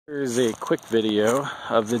Here's a quick video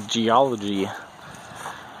of the geology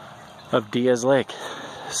of Diaz Lake.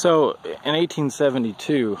 So in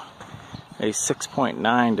 1872, a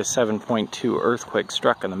 6.9 to 7.2 earthquake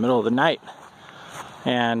struck in the middle of the night.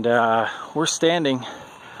 And we're standing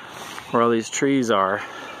where all these trees are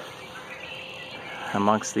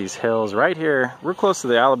amongst these hills right here. We're close to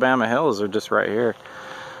the Alabama hills, or just right here.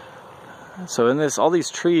 So in this, all these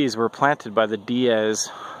trees were planted by the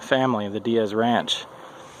Diaz family, the Diaz Ranch.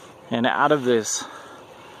 And out of this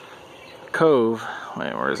cove,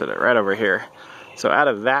 wait, where is it? Right over here. So out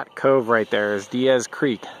of that cove right there is Diaz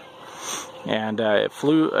Creek. And it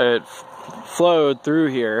flowed through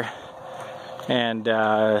here and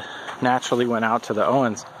naturally went out to the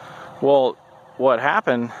Owens. Well, what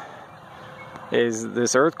happened is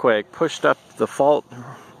this earthquake pushed up the fault,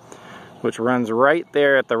 which runs right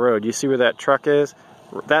there at the road. You see where that truck is?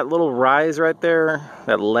 That little rise right there,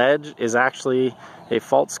 that ledge, is actually a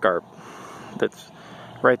fault scarp that's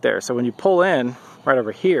right there. So when you pull in right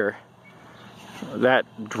over here, that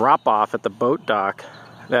drop off at the boat dock,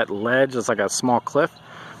 that ledge is like a small cliff,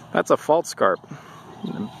 that's a fault scarp.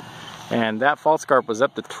 And that fault scarp was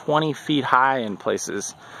up to 20 feet high in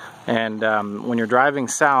places. And when you're driving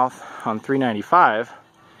south on 395,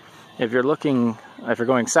 if you're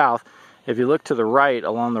going south, if you look to the right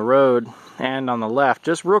along the road and on the left,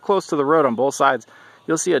 just real close to the road on both sides,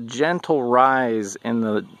 you'll see a gentle rise in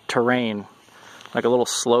the terrain, like a little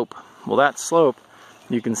slope. Well, that slope,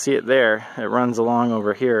 you can see it there. It runs along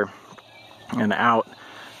over here and out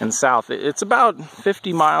and south. It's about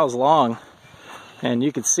 50 miles long, and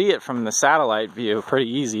you can see it from the satellite view pretty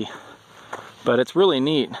easy, but it's really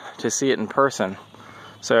neat to see it in person.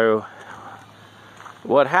 So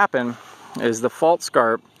what happened is the fault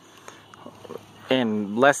scarp,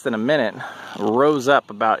 in less than a minute, rose up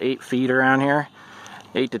about 8 feet around here,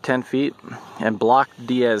 8 to 10 feet, and blocked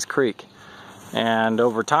Diaz Creek. And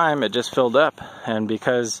over time it just filled up, and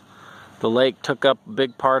because the lake took up a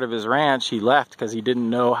big part of his ranch, he left because he didn't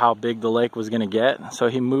know how big the lake was going to get. So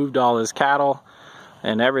he moved all his cattle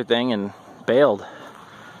and everything and bailed.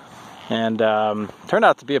 And turned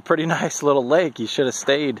out to be a pretty nice little lake. He should have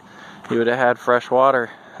stayed. He would have had fresh water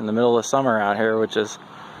in the middle of summer out here, which is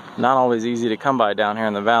not always easy to come by down here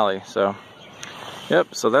in the valley. So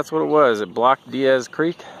yep, so that's what it was. It blocked Diaz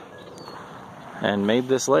Creek and made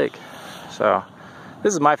this lake. So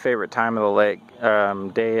this is my favorite time of the lake,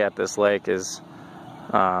 day at this lake is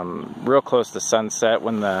real close to sunset,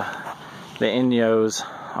 when the Inyos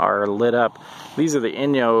are lit up. These are the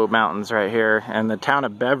Inyo Mountains right here, and the town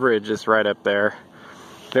of Beveridge is right up there.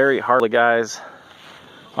 Very hard. The guys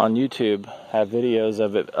on YouTube have videos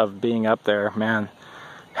of it, of being up there. Man,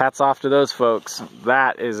 hats off to those folks.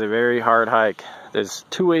 That is a very hard hike. There's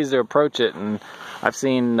two ways to approach it, and I've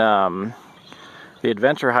seen the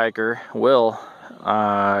adventure hiker, Will,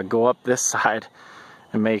 go up this side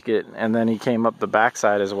and make it, and then he came up the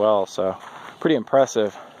backside as well, so pretty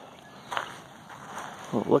impressive.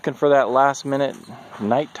 Looking for that last minute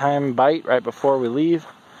nighttime bite right before we leave.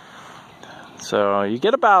 So you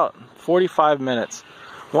get about 45 minutes.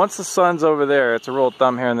 Once the sun's over there, it's a rule of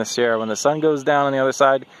thumb here in the Sierra, when the sun goes down on the other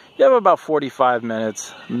side, you have about 45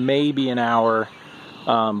 minutes, maybe an hour,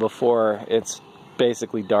 before it's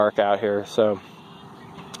basically dark out here. So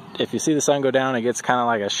if you see the sun go down, it gets kind of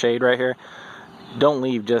like a shade right here. Don't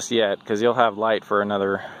leave just yet, because you'll have light for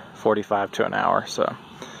another 45 to an hour. So,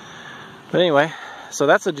 but anyway, so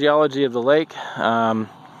that's the geology of the lake.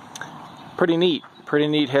 Pretty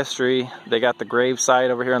neat history. They got the grave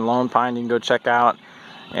site over here in Lone Pine you can go check out.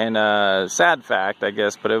 And sad fact, I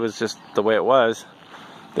guess, but it was just the way it was,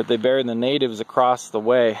 that they buried the natives across the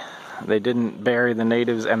way. They didn't bury the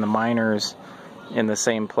natives and the miners in the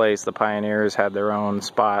same place. The pioneers had their own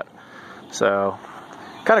spot. So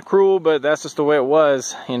kind of cruel, but that's just the way it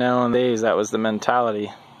was, you know. In the days, that was the mentality.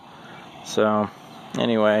 So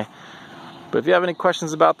anyway, but if you have any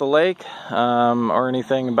questions about the lake, or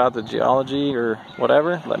anything about the geology or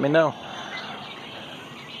whatever, let me know.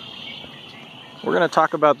 We're going to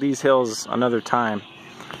talk about these hills another time,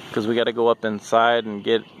 because we got to go up inside and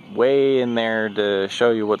get way in there to show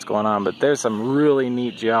you what's going on. But there's some really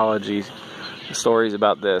neat geology stories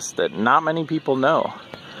about this that not many people know.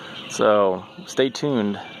 So stay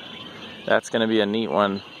tuned. That's going to be a neat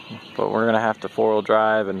one. But we're going to have to four-wheel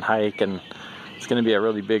drive and hike, and it's going to be a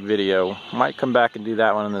really big video. Might come back and do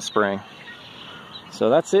that one in the spring. So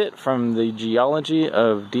that's it from the geology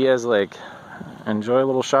of Diaz Lake. Enjoy a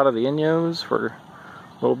little shot of the Inyos for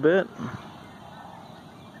a little bit.